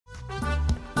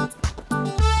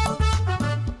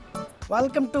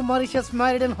Welcome to Mauritius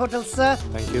Meridian Hotel, sir.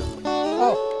 Thank you.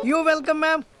 Oh, you welcome,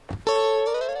 ma'am.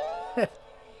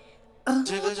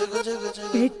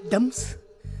 Eight dumps.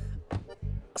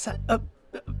 Sir,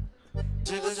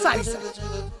 sorry, sir.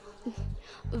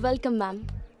 Welcome, ma'am.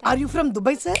 Are you from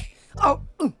Dubai, sir? Oh,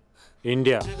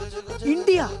 India.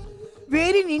 India.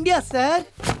 Where in India, sir?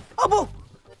 Abo.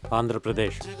 Andhra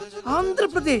Pradesh. Andhra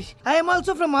Pradesh. I am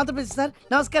also from Andhra Pradesh, sir.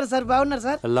 Namaskar, sir. Bhavnar,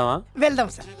 sir. Vellama. Welcome,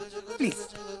 sir. Please.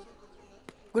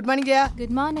 Good morning, Jaya.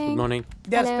 Good morning. Good morning.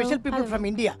 They are special people from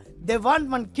India. They want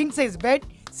one king-size bed,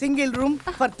 single room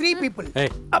for 3 people. Hey.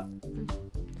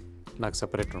 నాకు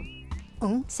separate room.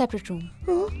 Separate room.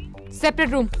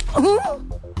 Separate room.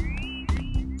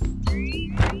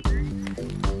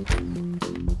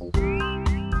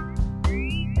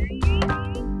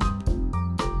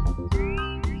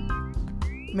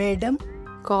 Madam.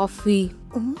 Coffee.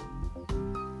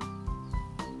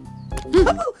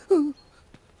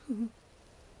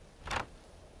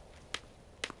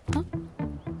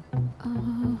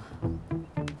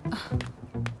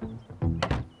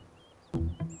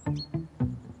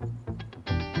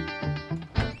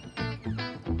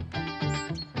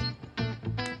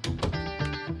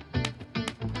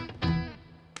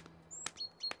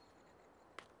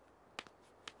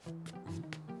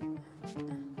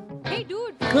 Hey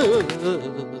dude.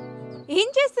 ఏం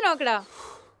చేస్తున్నావు అక్కడ?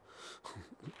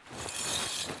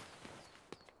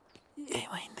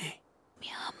 ఏమైంది?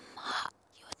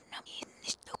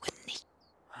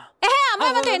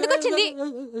 అమ్మాయి మాతో ఎందుకు వచ్చింది?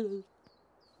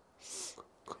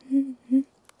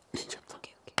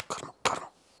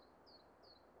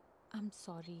 I'm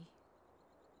sorry.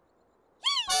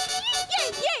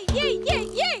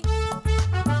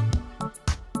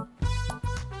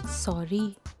 Sorry,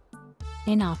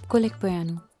 నేను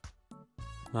ఆపుకోలేకపోయాను.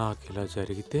 నాకు ఇలా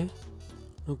జరిగితే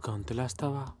నువ్వు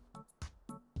గంతులేస్తావా?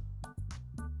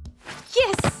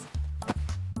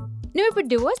 నువ్వు ఇప్పుడు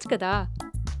డివోర్స్ కదా,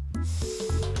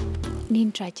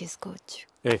 నేను ట్రై చేసుకోవచ్చు.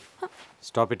 ఏ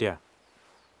స్టాప్ ఇట్ యా.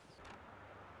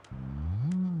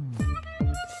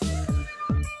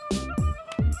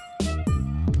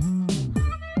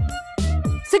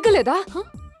 సిగ్గులేదా?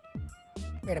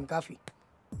 Madam coffee.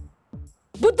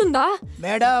 బుద్ధుందా?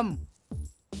 మేడం.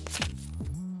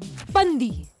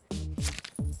 పంది,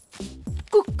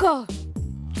 కుక్క,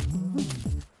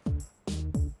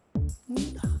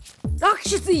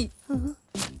 రాక్షసి,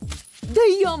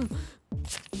 దయ్యం,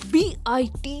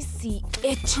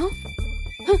 BITCH.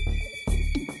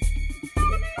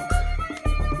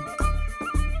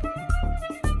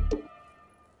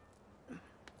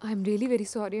 I'm really very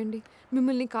sorry అండి.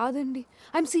 మిమ్మల్ని కాదండి,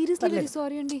 ఐఎమ్ సీరియస్లీ వెరీ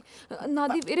సారీ అండి.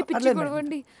 నాది వేరే పిచ్చి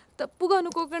గొడవండి, తప్పుగా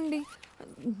అనుకోకండి.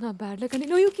 నా బ్యాడ్ లక్ అండి.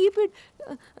 No you keep it.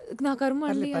 నా కర్మ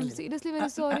అండి. ఐఎమ్ సీరియస్లీ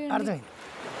వెరీ సారీ అండి.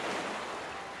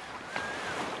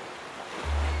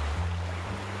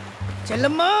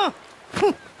 చెల్లమ్మా,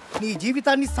 నీ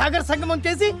జీవితాన్ని సాగర్ సంగమం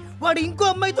చేసి వాడు ఇంకో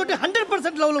అమ్మాయితోటి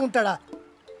 100% లవ్ లో ఉంటాడా?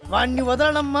 వాడిని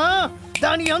వదలనమ్మా,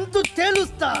 దాని అంతు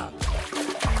తేలుస్తా.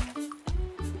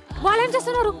 వాళ్ళేం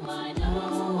చేస్తున్నారు?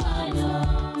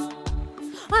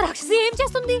 ఆ రాక్షసి ఏం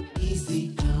చేస్తుంది?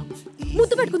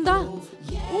 ముద్దు పెట్టుకుందా?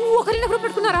 ఒకరినొకరు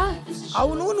పెట్టుకున్నారా?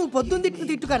 అవును, నువ్వు పొద్దున్న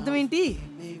తిట్టుకు అర్థం ఏంటి?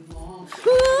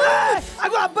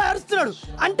 అగో అబ్బాయి అరుస్తున్నాడు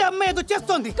అంటే అమ్మాయి ఏదో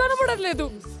చేస్తోంది. కనబడట్లేదు.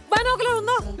 బైనాకులర్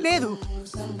ఉందా? లేదు.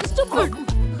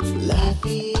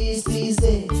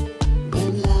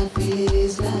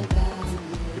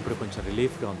 ఇప్పుడు కొంచెం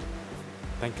రిలీఫ్గా ఉంది.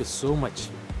 Thank you so much.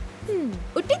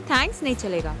 ఉట్టి థ్యాంక్స్ నే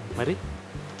చలేగా. మరి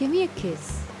గివ్ మీ ఎ కిస్.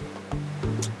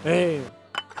 ఏ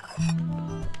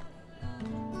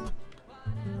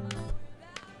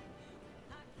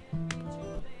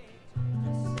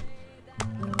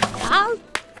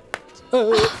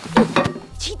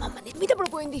చీ మమ్మ, నీ మీద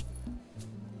పడిపోయింది.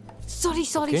 Sorry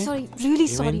sorry Okay. Sorry, really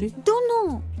sorry. ఏమైంది? Don't know.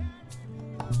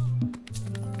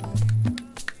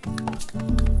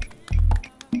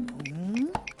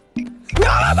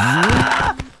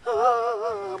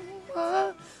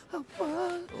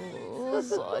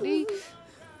 సారీ.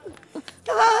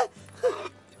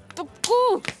 తప్పు.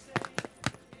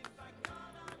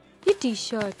 ఈ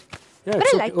T-shirt. Yeah, But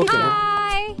it's I okay. like it. Okay.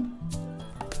 Hi.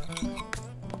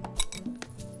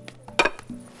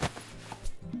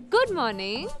 Good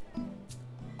morning.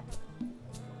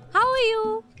 How are you?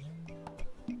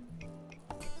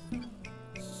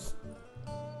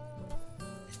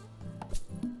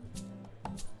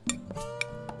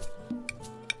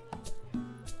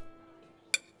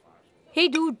 Hey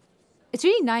dude, it's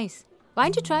really nice. Why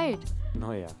don't you try it? No,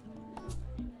 yeah.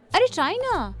 Arey try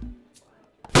na.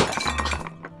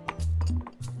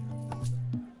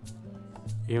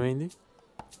 ఏమైంది?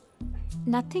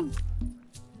 Nothing.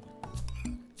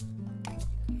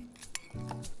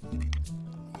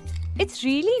 It's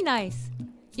really nice.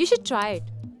 You should try it.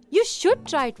 You should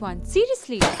try it once.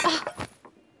 Seriously.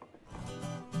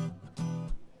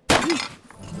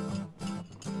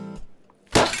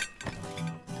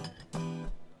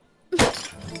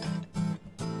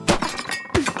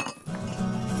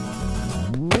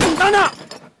 Nana!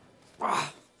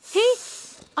 Hey,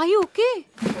 are you okay?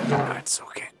 It's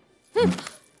okay.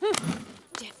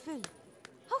 Devil.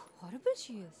 How horrible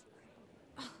she is.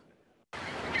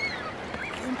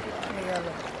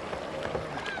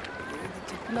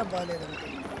 చెప్పినా బాగాలేదంటే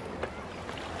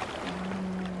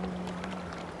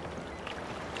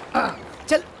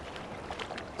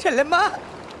చెల్లెమ్మా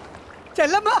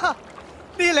చెల్లెమ్మా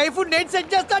నీ life నేను set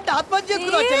చేస్తా అంటే ఆత్మహత్య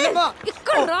చేసుకున్నావు చెల్లెమ్మా.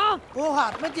 ఓహో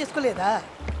ఆత్మహత్య చేసుకోలేదా?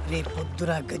 రేపు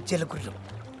పొద్దున గజ్జెల గుర్రం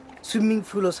స్విమ్మింగ్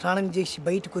పూల్లో స్నానం చేసి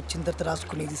బయటకు వచ్చిన తర్వాత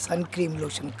రాసుకునేది సన్ క్రీమ్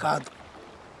లోషన్ కాదు,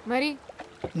 మరి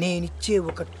నేనిచ్చే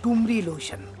ఒక టుమ్రీ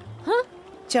లోషన్.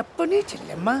 చెప్పని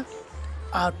చెల్లెమ్మా,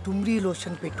 ఆ టుమ్రీ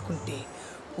లోషన్ పెట్టుకుంటే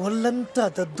ఒళ్ళంతా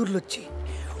దద్దుర్లొచ్చి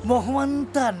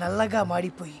మొహమంతా నల్లగా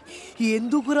మాడిపోయి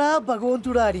ఎందుకురా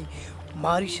భగవంతుడా అని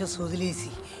మారిషస్ వదిలేసి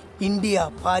India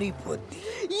పారిపోద్ది.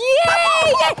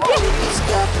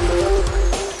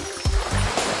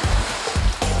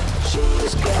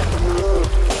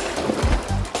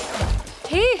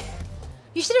 Hey,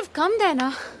 you should have come then,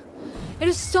 huh? It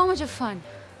was so much of fun.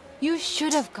 You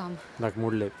should have come. నాకు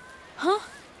మూడ్ లేదు. Huh?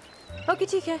 Okay,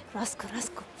 ठीक है.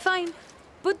 Rasko. Fine.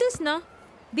 Put this na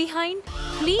behind,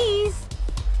 please.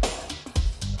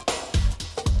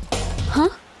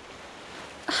 Huh?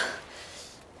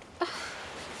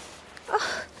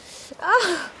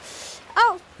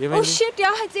 Ow! Oh shit!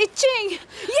 Yeah, it's itching.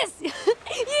 Yes.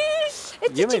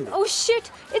 It's itching. Oh shit!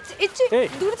 It's itching. Hey.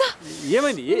 Durda.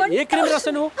 ఏమైంది? ఏ cream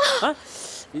రాస్తావు నువ్వు?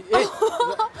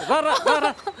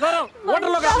 రా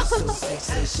వాటర్లో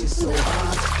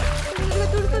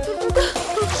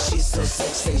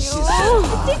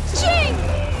itching.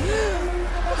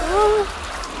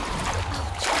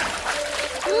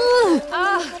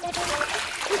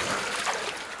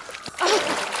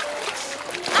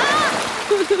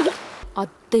 ఆ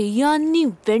దెయ్యాన్ని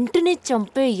వెంటనే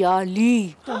చంపేయాలి.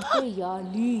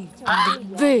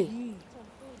 నువ్వే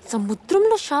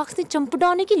సముద్రంలో షార్క్స్ ని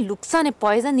చంపడానికి లుక్స్ అనే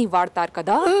పాయిజన్ ని వాడతారు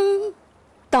కదా,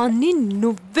 దాన్ని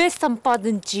నువ్వే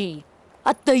సంపాదించి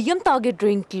ఆ దయ్యం తాగే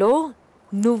డ్రింక్ లో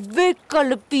నువ్వే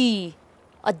కలిపి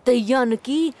ఆ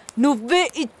దయ్యానికి నువ్వే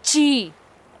ఇచ్చి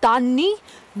దాన్ని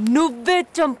నువ్వే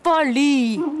చంపాలి.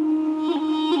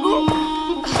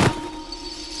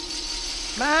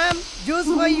 Ma'am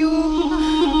juice for you.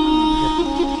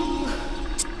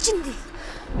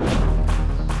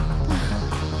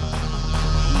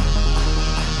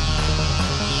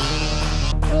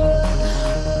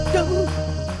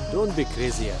 Don't be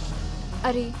crazy, yaar.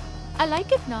 Arey, I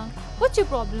like it now. What's your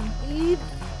problem?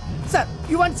 Sir,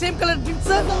 you want same color drink,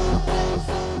 sir?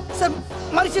 Sir,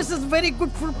 Mauritius is very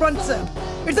good fruit punch, sir.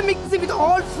 It's a mix with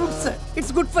all fruits, sir.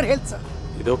 It's good for health, sir.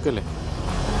 ఇది ఓకేలే.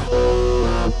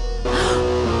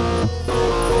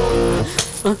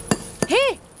 Hey!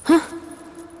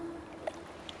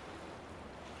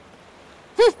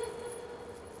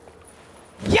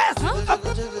 Yes!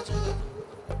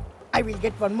 I will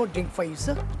get one more drink for you,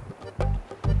 sir.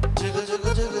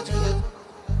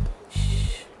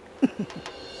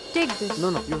 Take this. No,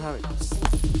 you have it.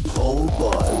 Oh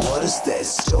boy, what is this?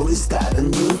 Story's got a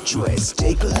new twist.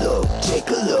 Take a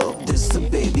look. This the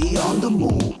baby on the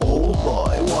move. Oh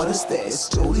boy, what is this?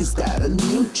 Story's got a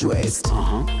new twist.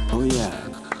 Oh yeah.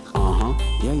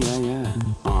 Yeah.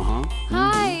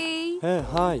 Hi. Hey,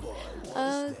 hi.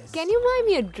 Can you buy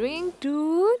me a drink,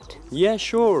 dude? Yeah,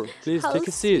 sure. Please How take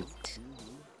a seat.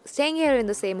 Staying here in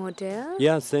the same hotel?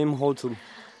 Yeah, same hotel.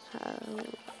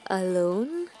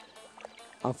 Alone?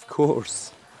 Of course.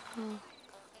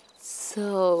 So,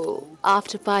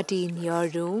 after party in your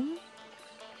room?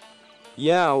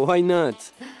 Yeah, why not?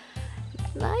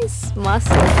 Nice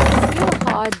muscles. You're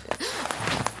hot.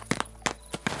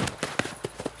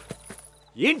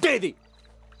 ఏంటి ఇది?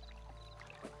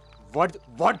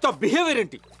 What the behaviour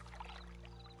ఏంటి?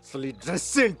 అసలు ఈ dress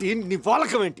ఏంటి? నీ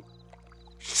వాలకం ఏంటి?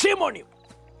 Shame on you.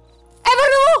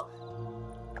 ఎవరు?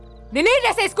 నేనే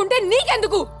డ్రెస్ వేసుకుంటే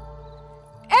నీకెందుకు?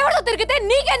 ఎవరితో తిరిగితే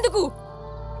నీకెందుకు?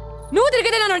 నువ్వు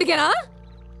తిరిగితే నన్ను అడిగానా?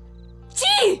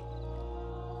 చీ!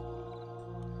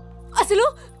 అసలు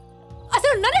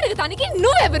నన్ను అడగటానికి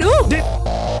నువ్వెవరు?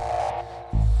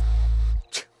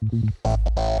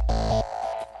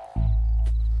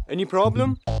 Any problem?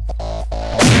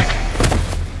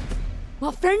 మా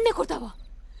ఫ్రెండ్ ని కొడతావా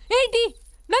ఏంటి?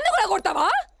 నన్ను కూడా కొడతావా?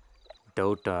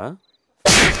 డౌటా?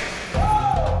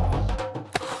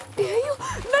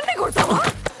 నన్నే కొడతావా?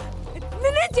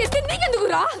 నేనే చేస్తే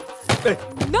నీకెందుకురా?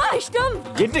 నా ఇష్టం.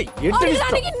 ఏంటి ఏంటి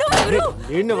అడగడానికి నువ్వెవరు?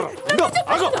 నేనెవరు? నన్ను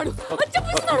చెప్పేస్తున్నాడు.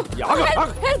 చెప్పేస్తున్నాడు.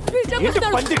 Help me,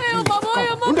 చెప్పేస్తున్నాడు. అయ్యో బాబోయ్,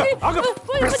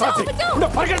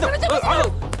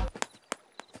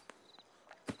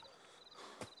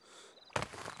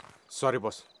 సారీ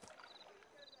బాస్,